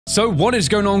So what is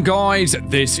going on, guys?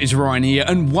 This is Ryan here,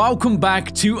 and welcome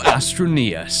back to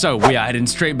Astroneer. So we are heading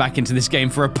straight back into this game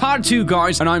for a part 2,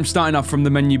 guys, and I'm starting off from the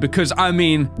menu because, I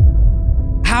mean,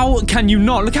 how can you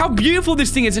not? Look how beautiful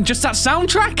this thing is, and just that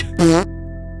soundtrack.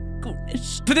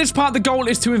 For this part, the goal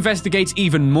is to investigate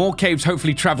even more caves,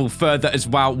 hopefully travel further as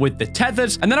well with the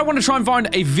tethers. And then I want to try and find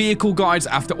a vehicle, guys,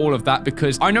 after all of that,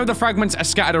 because I know the fragments are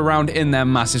scattered around in their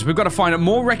masses. We've got to find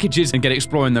more wreckages and get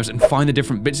exploring those and find the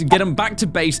different bits and get them back to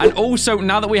base. And also,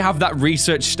 now that we have that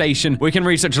research station, we can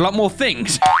research a lot more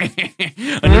things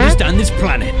and understand this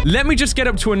planet. Let me just get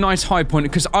up to a nice high point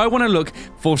because I want to look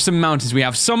for some mountains. We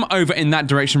have some over in that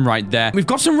direction right there. We've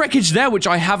got some wreckage there, which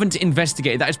I haven't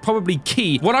investigated. That is probably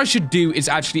key. What I should do is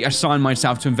actually assign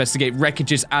myself to investigate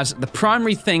wreckages as the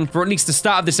primary thing for at least the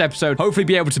start of this episode. Hopefully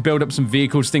be able to build up some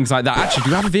vehicles, things like that. Actually,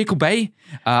 do I have a vehicle bay?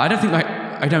 I don't think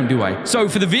I don't, do I? So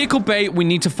for the vehicle bay, we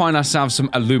need to find ourselves some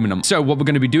aluminum. So what we're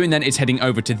going to be doing then is heading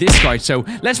over to this guy. So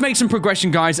let's make some progression,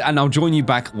 guys, and I'll join you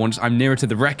back once I'm nearer to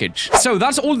the wreckage. So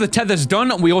that's all the tethers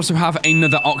done. We also have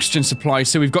another oxygen supply.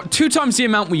 So we've got 2 times the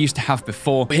amount we used to have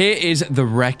before. Here is the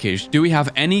wreckage. Do we have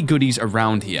any goodies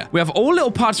around here? We have all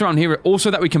little parts around here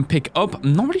also that we can pick up.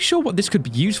 I'm not really sure what this could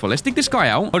be used for. Let's dig this guy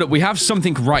out. Hold up, we have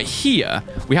something right here.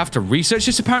 We have to research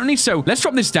this apparently. So let's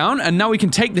drop this down, and now we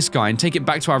can take this guy and take it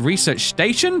back to our research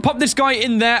station. Pop this guy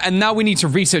in there, and now we need to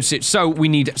research it. So we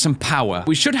need some power.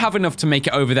 We should have enough to make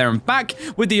it over there and back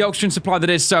with the oxygen supply that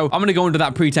is. So I'm going to go under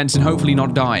that pretense and hopefully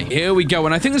not die. Here we go.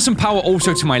 And I think there's some power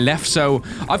also to my left. So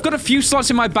I've got a few slots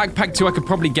in my backpack too. I could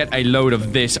probably get a load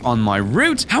of this on my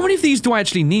route. How many of these do I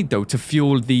actually need though to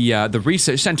fuel the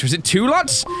research center? Is it 2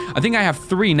 lots? I think I have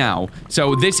 3 now.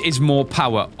 So this is more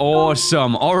power.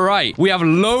 Awesome. All right. We have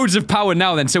loads of power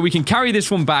now then. So we can carry this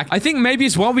one back. I think maybe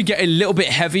as well we get a little bit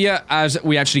heavier as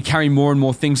we actually carry more and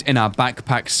more things in our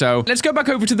backpack. So let's go back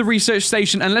over to the research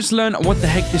station and let's learn what the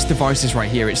heck this device is right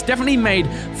here. It's definitely made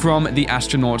from the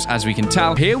astronauts, as we can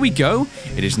tell. Here we go.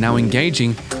 It is now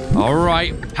engaging. All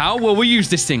right. How will we use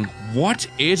this thing? What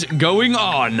is going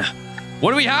on?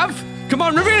 What do we have? Come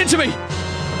on, reveal it to me.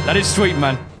 That is sweet,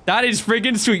 man. That is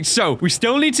friggin' sweet. So, we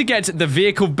still need to get the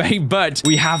vehicle bay, but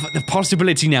we have the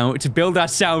possibility now to build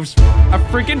ourselves a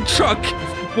friggin' truck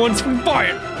once we buy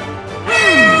it.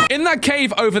 In that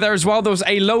cave over there as well, there was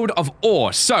a load of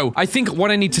ore. So I think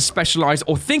what I need to specialize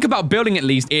or think about building at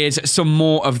least is some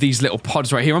more of these little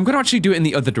pods right here. I'm going to actually do it in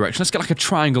the other direction. Let's get like a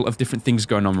triangle of different things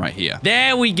going on right here.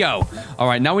 There we go. All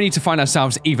right, now we need to find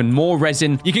ourselves even more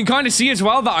resin. You can kind of see as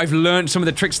well that I've learned some of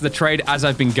the tricks of the trade as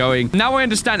I've been going. Now I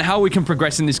understand how we can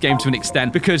progress in this game to an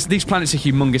extent because these planets are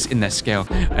humongous in their scale.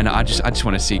 And I just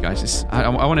want to see, guys. I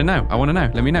want to know. I want to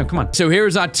know. Let me know. Come on. So here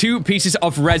is our 2 pieces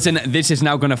of resin. This is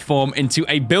now going to form into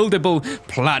a buildable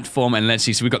platform, and let's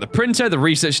see. So we've got the printer, the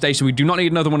research station. We do not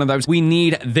need another one of those. We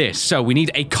need this. So we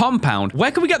need a compound. Where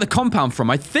can we get the compound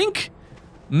from? I think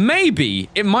maybe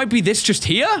it might be this just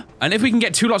here. And if we can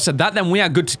get 2 lots of that, then we are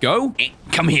good to go.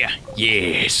 Come here.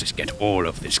 Yes, let's get all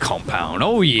of this compound.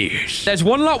 Oh, yes. There's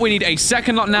 1 lot. We need a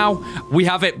 2nd lot now. We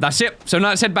have it. That's it. So now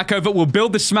let's head back over. We'll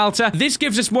build the smelter. This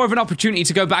gives us more of an opportunity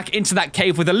to go back into that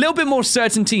cave with a little bit more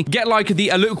certainty. Get like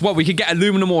well, we could get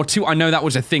aluminum ore too. I know that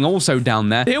was a thing also down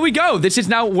there. Here we go. This is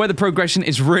now where the progression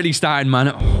is really starting,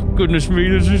 man. Oh, goodness me.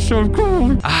 This is so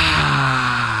cool.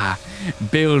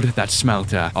 Build that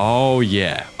smelter. Oh,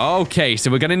 yeah. Okay, so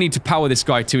we're going to need to power this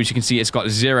guy too. As you can see, it's got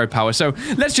 0 power. So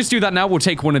let's just do that now. We'll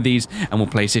take one of these and we'll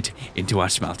place it into our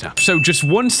smelter. So just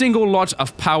 1 single lot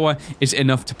of power is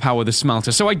enough to power the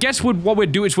smelter. So I guess what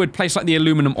we'd do is we'd place like the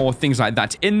aluminum or things like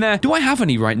that in there. Do I have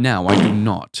any right now? I do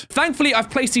not. Thankfully, I've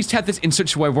placed these tethers in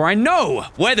such a way where I know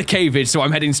where the cave is. So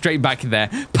I'm heading straight back there,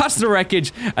 past the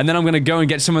wreckage, and then I'm going to go and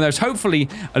get some of those, hopefully,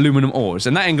 aluminum ores.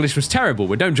 And that English was terrible,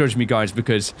 but don't judge me, guys,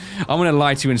 because I'm going to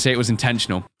lie to you and say it was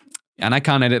intentional. And I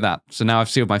can't edit that. So now I've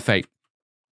sealed my fate.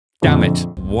 Damn it.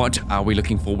 What are we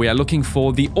looking for? We are looking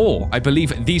for the ore. I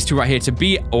believe these 2 right here to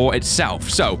be ore itself.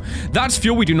 So that's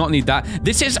fuel. We do not need that.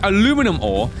 This is aluminum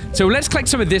ore. So let's collect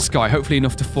some of this guy. Hopefully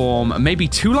enough to form maybe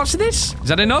 2 lots of this. Is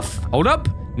that enough? Hold up.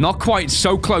 Not quite.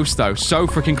 So close, though. So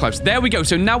freaking close. There we go.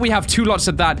 So now we have 2 lots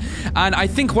of that. And I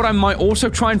think what I might also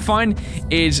try and find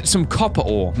is some copper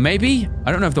ore. Maybe?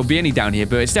 I don't know if there'll be any down here,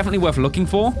 but it's definitely worth looking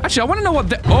for. Actually, I want to know what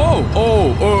the...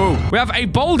 Oh. We have a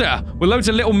boulder with loads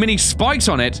of little mini spikes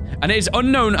on it. And it is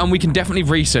unknown, and we can definitely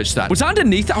research that. Was that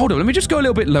underneath that? Hold on. Let me just go a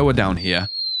little bit lower down here.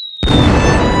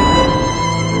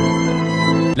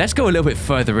 Let's go a little bit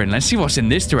further in. Let's see what's in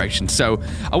this direction. So,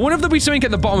 I wonder if there'll be something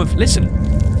at the bottom of... Listen.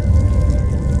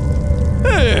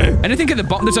 Anything at the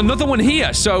bottom? There's another one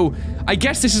here. So I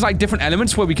guess this is like different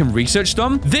elements where we can research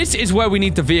them. This is where we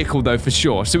need the vehicle though, for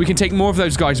sure. So we can take more of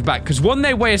those guys back. Because one,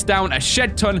 they weigh us down a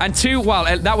shed ton. And two, well,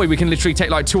 that way we can literally take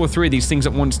like 2 or 3 of these things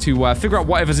at once to figure out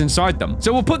whatever's inside them.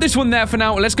 So we'll put this one there for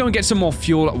now. Let's go and get some more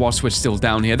fuel whilst we're still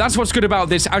down here. That's what's good about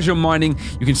this. As you're mining,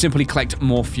 you can simply collect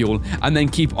more fuel and then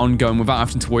keep on going without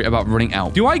having to worry about running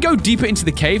out. Do I go deeper into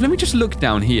the cave? Let me just look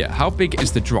down here. How big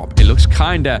is the drop? It looks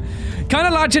kind of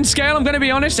large in scale, I'm going to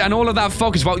be honest. And all of that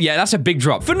fog as well. Yeah, that's a big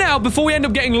drop. For now, before we end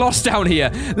up getting lost down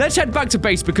here, let's head back to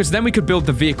base because then we could build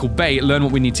the vehicle bay, learn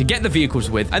what we need to get the vehicles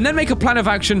with, and then make a plan of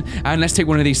action. And let's take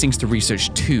one of these things to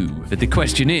research too. But the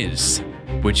question is,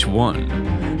 which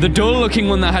one? The dull-looking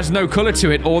one that has no color to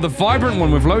it, or the vibrant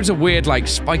one with loads of weird, like,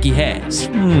 spiky hairs?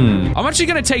 I'm actually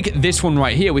going to take this one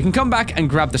right here. We can come back and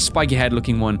grab the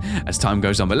spiky-haired-looking one as time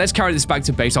goes on. But let's carry this back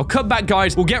to base. I'll cut back,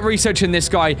 guys. We'll get researching this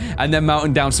guy and then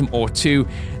melting down some ore too.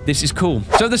 This is cool.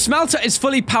 So the smelter is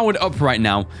fully powered up right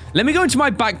now. Let me go into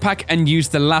my backpack and use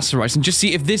the lacerite and just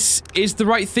see if this is the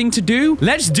right thing to do.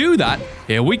 Let's do that.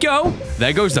 Here we go.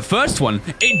 There goes the first one.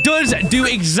 It does do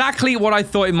exactly what I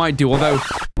thought it might do, although...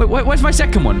 Wait, where's my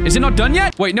second one? Is it not done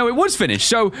yet? Wait, no, it was finished.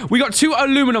 So we got 2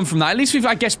 aluminum from that. At least we've,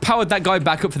 I guess, powered that guy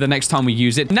back up for the next time we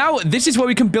use it. Now, this is where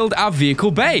we can build our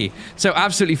vehicle bay. So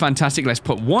absolutely fantastic. Let's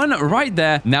put one right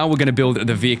there. Now we're going to build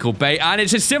the vehicle bay. And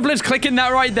it's as simple as clicking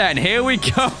that right there. And here we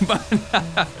go.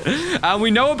 And we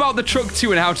know about the truck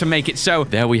too and how to make it. So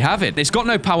there we have it. It's got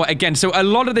no power again. So a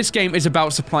lot of this game is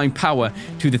about supplying power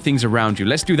to the things around you.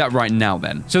 Let's do that right now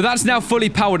then. So that's now fully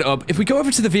powered up. If we go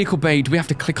over to the vehicle bay, do we have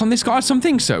to click on this guy or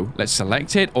something? So let's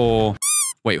select it, or...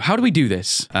 Wait, how do we do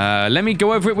this? Let me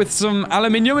go over it with some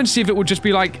aluminium and see if it will just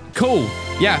be like, cool.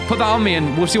 Yeah, put that on me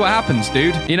and we'll see what happens,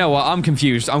 dude. You know what? I'm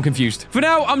confused. For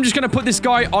now, I'm just going to put this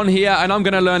guy on here and I'm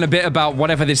going to learn a bit about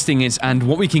whatever this thing is and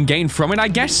what we can gain from it, I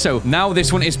guess. So now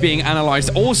this one is being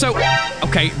analyzed. Also,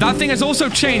 okay, that thing has also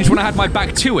changed when I had my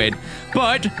back to it.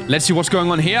 But let's see what's going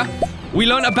on here. We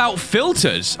learned about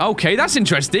filters. Okay, that's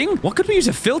interesting. What could we use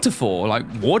a filter for? Like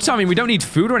water? I mean, we don't need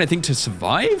food or anything to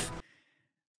survive.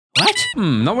 What?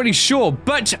 Not really sure,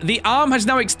 but the arm has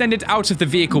now extended out of the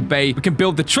vehicle bay. We can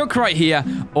build the truck right here,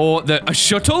 or a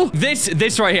shuttle.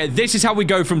 This right here, this is how we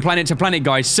go from planet to planet,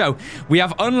 guys. So we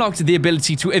have unlocked the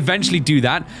ability to eventually do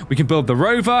that. We can build the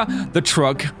rover, the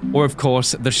truck, or of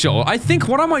course, the shuttle. I think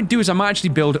what I might do is I might actually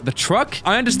build the truck.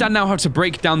 I understand now how to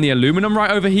break down the aluminum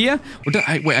right over here.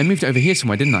 Wait, I moved it over here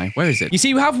somewhere, didn't I? Where is it? You see,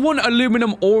 you have one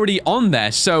aluminum already on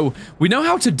there, so we know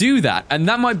how to do that, and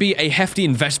that might be a hefty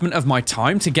investment of my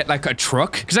time to get like a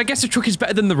truck, because I guess a truck is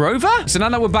better than the rover. So now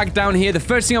that we're back down here, the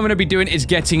first thing I'm going to be doing is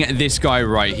getting this guy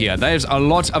right here. There's a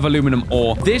lot of aluminum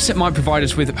ore. This might provide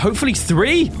us with hopefully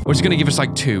 3, or is it going to give us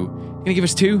like 2? Going to give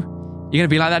us 2? You're gonna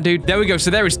be like that, dude? There we go.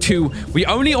 So there is 2. We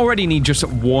only already need just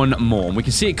 1 more. We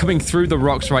can see it coming through the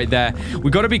rocks right there.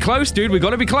 We gotta be close, dude. We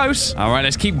gotta be close. All right,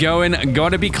 let's keep going.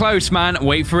 Gotta be close, man.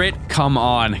 Wait for it. Come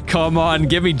on. Come on.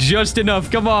 Give me just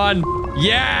enough. Come on.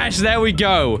 Yes, there we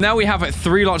go. Now we have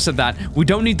 3 lots of that. We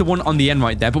don't need the one on the end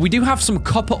right there, but we do have some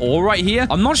copper ore right here.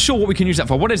 I'm not sure what we can use that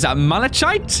for. What is that?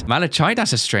 Malachite? Malachite?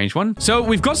 That's a strange one. So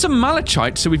we've got some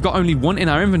malachite, so we've got only 1 in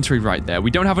our inventory right there.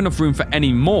 We don't have enough room for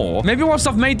any more. Maybe once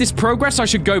I've made this progress, I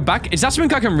should go back. Is that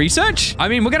something I can research? I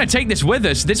mean, we're going to take this with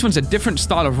us. This one's a different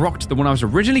style of rock to the one I was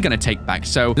originally going to take back.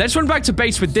 So let's run back to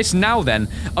base with this now then.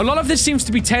 A lot of this seems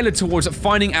to be tailored towards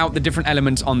finding out the different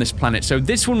elements on this planet. So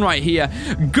this one right here,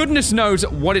 goodness knows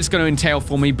what it's going to entail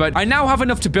for me, but I now have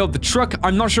enough to build the truck.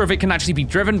 I'm not sure if it can actually be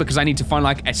driven because I need to find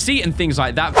like a seat and things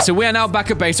like that. So we are now back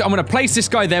at base. So I'm going to place this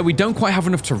guy there. We don't quite have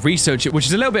enough to research it, which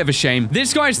is a little bit of a shame.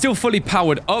 This guy is still fully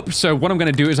powered up. So what I'm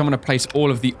going to do is I'm going to place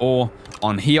all of the ore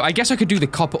on here. I guess I could do the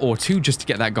copper ore too, just to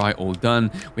get that guy all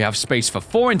done. We have space for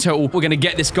 4 in total. We're going to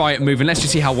get this guy moving. Let's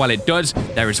just see how well it does.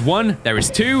 There is 1, there is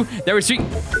 2, there is 3.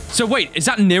 So wait, is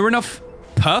that near enough?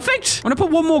 Perfect. I'm going to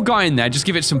put 1 more guy in there, just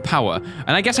give it some power.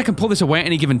 And I guess I can pull this away at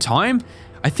any given time.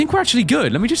 I think we're actually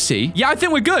good. Let me just see. Yeah, I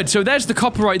think we're good. So there's the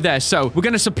copper right there. So we're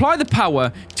going to supply the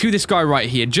power to this guy right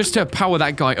here just to power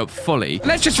that guy up fully.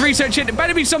 Let's just research it. It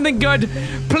better be something good.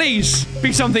 Please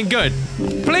be something good.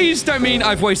 Please don't mean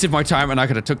I've wasted my time and I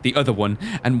could have took the other one.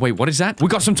 And wait, what is that? We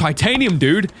got some titanium,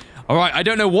 dude. All right, I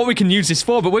don't know what we can use this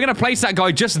for, but we're going to place that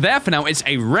guy just there for now. It's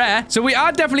a rare. So we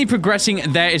are definitely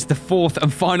progressing. There is the 4th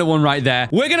and final one right there.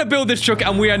 We're going to build this truck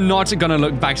and we are not going to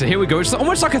look back. So here we go. It's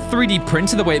almost like a 3D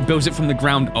printer, the way it builds it from the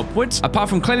ground upwards. Apart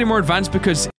from clearly more advanced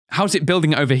because how's it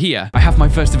building it over here? I have my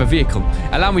first ever vehicle.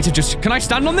 Allow me to just... Can I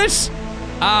stand on this?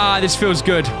 Ah, this feels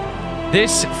good.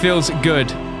 This feels good.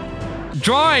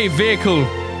 Drive, vehicle.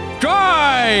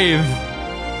 Drive!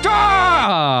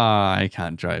 Ah, I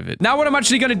can't drive it. Now what I'm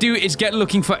actually going to do is get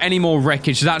looking for any more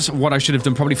wreckage. That's what I should have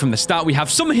done probably from the start. We have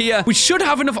some here. We should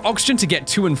have enough oxygen to get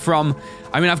to and from.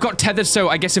 I mean, I've got tethered, so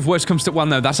I guess if worse comes to... Well,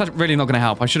 no, that's really not going to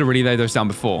help. I should have really laid those down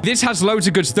before. This has loads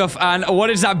of good stuff, and what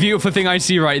is that beautiful thing I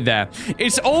see right there?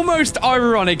 It's almost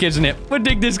ironic, isn't it? But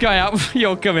dig this guy out.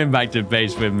 You're coming back to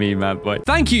base with me, man, boy.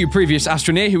 Thank you, previous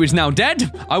Astroneer, who is now dead.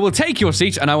 I will take your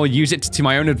seat, and I will use it to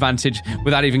my own advantage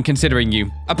without even considering you.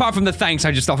 Apart from the thanks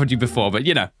I just offered you before, but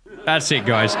you know. That's it,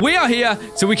 guys. We are here,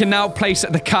 so we can now place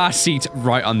the car seat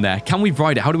right on there. Can we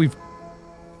ride it? How do we...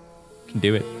 We can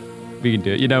do it. We can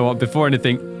do it. You know what? Before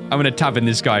anything, I'm going to tab in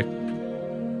this guy.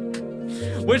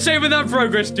 We're saving that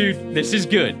progress, dude. This is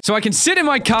good. So I can sit in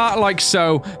my car like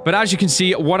so, but as you can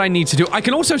see, what I need to do, I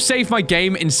can also save my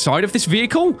game inside of this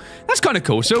vehicle. That's kind of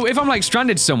cool. So if I'm like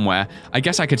stranded somewhere, I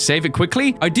guess I could save it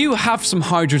quickly. I do have some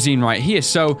hydrazine right here.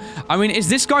 So, I mean, is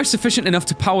this guy sufficient enough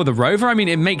to power the rover? I mean,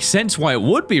 it makes sense why it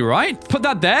would be, right? Put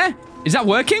that there. Is that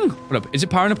working? Hold up. Is it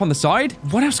powering up on the side?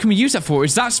 What else can we use that for?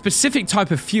 Is that specific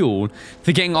type of fuel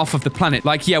for getting off of the planet?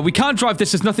 Like, yeah, we can't drive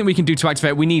this. There's nothing we can do to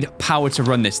activate it. We need power to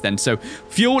run this then. So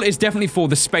fuel is definitely for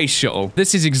the space shuttle.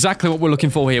 This is exactly what we're looking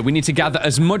for here. We need to gather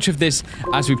as much of this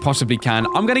as we possibly can.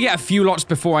 I'm going to get a few lots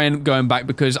before I end up going back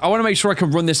because I want to make sure I can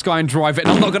run this guy and drive it.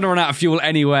 And I'm not going to run out of fuel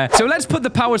anywhere. So let's put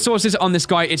the power sources on this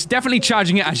guy. It's definitely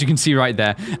charging it, as you can see right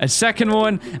there. A second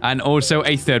one and also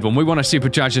a third one. We want to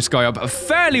supercharge this guy up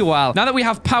fairly well. Now that we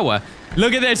have power,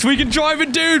 look at this. We can drive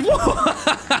it, dude.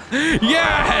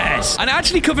 Yes! And it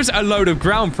actually covers a load of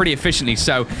ground pretty efficiently.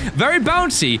 So very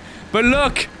bouncy. But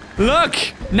look. Look,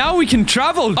 now we can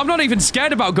travel. I'm not even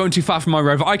scared about going too far from my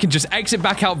rover. I can just exit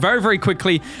back out very, very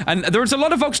quickly. And there's a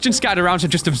lot of oxygen scattered around, so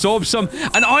just absorb some.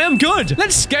 And I am good.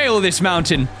 Let's scale this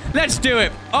mountain. Let's do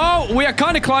it. Oh, we are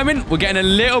kind of climbing. We're getting a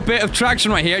little bit of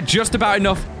traction right here. Just about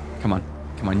enough. Come on.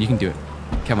 Come on, you can do it.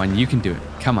 Come on, you can do it.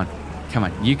 Come on. Come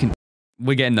on, you can...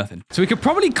 We're getting nothing. So we could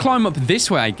probably climb up this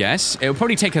way, I guess. It'll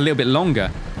probably take a little bit longer.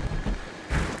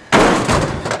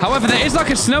 However, there is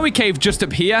like a snowy cave just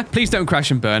up here. Please don't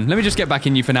crash and burn. Let me just get back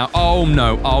in you for now. Oh,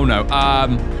 no. Oh, no.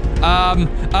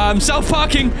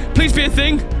 Self-parking. Please be a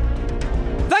thing.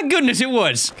 Thank goodness it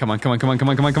was. Come on, come on, come on, come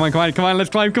on, come on, come on, come on, come on.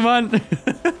 Let's climb, come on.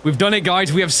 We've done it,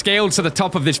 guys. We have scaled to the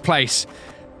top of this place.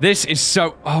 This is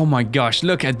so... Oh, my gosh.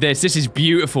 Look at this. This is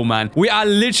beautiful, man. We are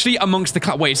literally amongst the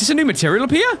cloud. Wait, is this a new material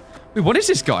up here? Wait, what is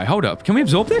this guy? Hold up. Can we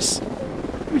absorb this?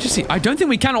 Let me just see. I don't think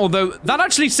we can, although that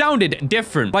actually sounded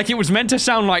different. Like it was meant to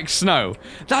sound like snow.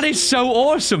 That is so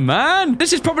awesome, man.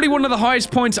 This is probably one of the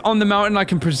highest points on the mountain, I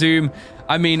can presume.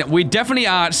 I mean, we definitely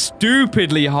are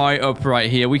stupidly high up right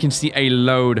here. We can see a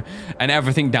load and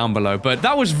everything down below. But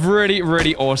that was really,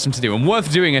 really awesome to do and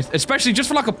worth doing, especially just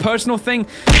for like a personal thing.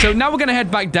 So now we're going to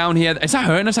head back down here. Is that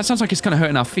hurting us? That sounds like it's kind of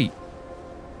hurting our feet.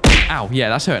 Ow, yeah,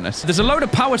 that's hurting us. There's a load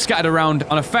of power scattered around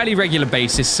on a fairly regular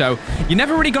basis, so you're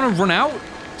never really going to run out.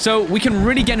 So we can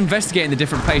really get investigating the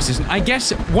different places. And I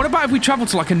guess, what about if we travel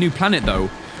to like a new planet though?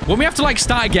 Won't we have to like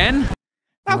start again?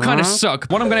 That would kind of suck.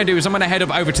 What I'm going to do is I'm going to head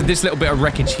up over to this little bit of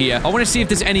wreckage here. I want to see if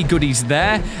there's any goodies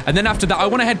there. And then after that, I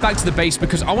want to head back to the base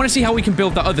because I want to see how we can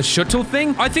build that other shuttle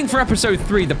thing. I think for episode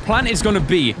 3, the plan is going to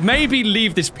be maybe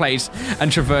leave this place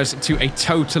and traverse to a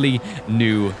totally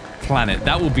new planet.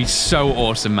 That will be so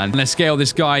awesome, man. Let's scale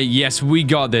this guy. Yes, we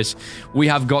got this. We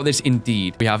have got this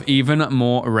indeed. We have even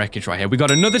more wreckage right here. We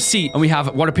got another seat and we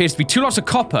have what appears to be 2 lots of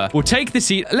copper. We'll take the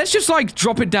seat. Let's just like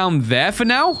drop it down there for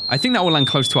now. I think that will land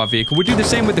close to our vehicle. We'll do the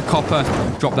same with the copper.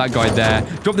 Drop that guy there.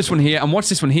 Drop this one here. And what's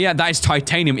this one here? That is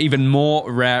titanium. Even more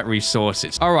rare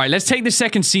resources. All right, let's take the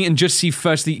second seat and just see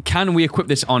firstly, can we equip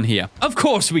this on here? Of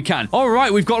course we can. All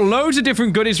right, we've got loads of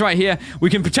different goodies right here.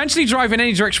 We can potentially drive in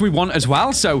any direction we want as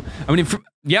well. So I mean,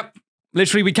 yep,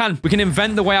 literally we can. We can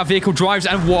invent the way our vehicle drives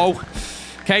and whoa.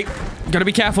 Okay, gotta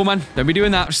be careful, man. Don't be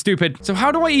doing that. Stupid. So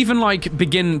how do I even, like,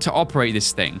 begin to operate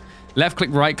this thing? Left click,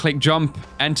 right click, jump,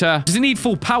 enter. Does it need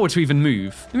full power to even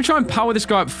move? Let me try and power this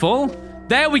guy up full.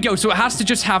 There we go. So it has to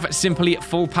just have simply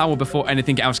full power before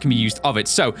anything else can be used of it.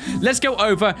 So let's go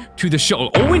over to the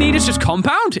shuttle. All we need is just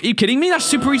compound. Are you kidding me? That's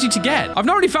super easy to get. I've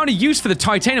not really found a use for the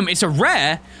titanium. It's a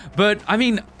rare, but I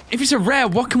mean... If it's a rare,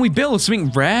 what can we build? Something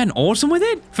rare and awesome with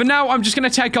it? For now, I'm just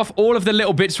going to take off all of the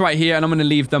little bits right here, and I'm going to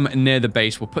leave them near the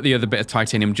base. We'll put the other bit of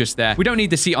titanium just there. We don't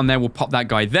need the seat on there. We'll pop that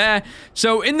guy there.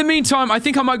 So in the meantime, I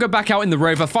think I might go back out in the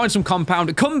rover, find some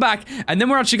compound, come back, and then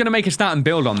we're actually going to make a start and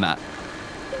build on that.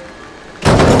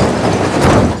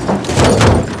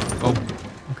 Oh,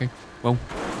 okay. Well,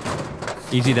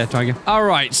 Easy there, Tiger. All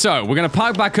right, so we're going to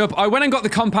park back up. I went and got the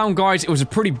compound, guys. It was a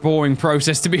pretty boring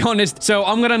process, to be honest. So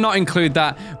I'm going to not include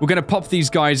that. We're going to pop these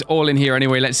guys all in here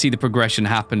anyway. Let's see the progression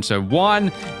happen. So 1,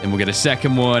 then we'll get a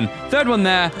second one, third one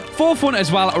there, fourth one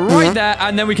as well, right there.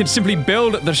 And then we can simply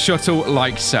build the shuttle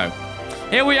like so.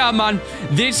 Here we are, man.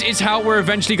 This is how we're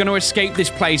eventually going to escape this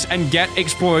place and get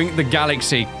exploring the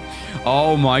galaxy.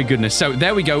 Oh, my goodness. So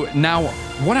there we go. Now,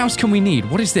 what else can we need?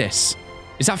 What is this?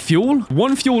 Is that fuel?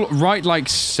 1 fuel right like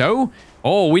so.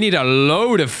 Oh, we need a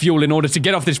load of fuel in order to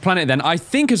get off this planet then. I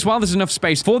think as well there's enough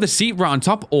space for the seat right on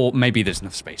top, or maybe there's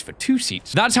enough space for 2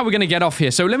 seats. That's how we're going to get off here.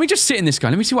 So let me just sit in this guy.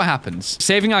 Let me see what happens.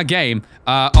 Saving our game.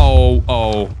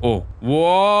 Whoa.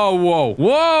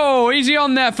 Easy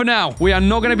on there for now. We are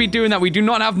not going to be doing that. We do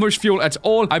not have much fuel at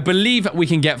all. I believe we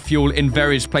can get fuel in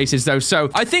various places though.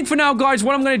 So I think for now, guys,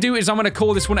 what I'm going to do is I'm going to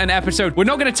call this one an episode. We're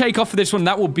not going to take off for this one.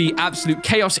 That will be absolute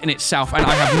chaos in itself, and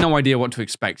I have no idea what to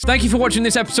expect. Thank you for watching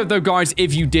this episode though, guys.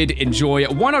 If you did enjoy,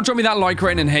 why not drop me that like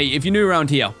rating? And hey, if you're new around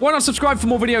here, why not subscribe for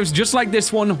more videos just like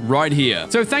this one right here?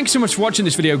 So thanks so much for watching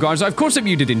this video, guys. I of course hope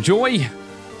you did enjoy,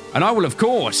 and I will of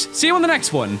course see you on the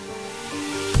next one.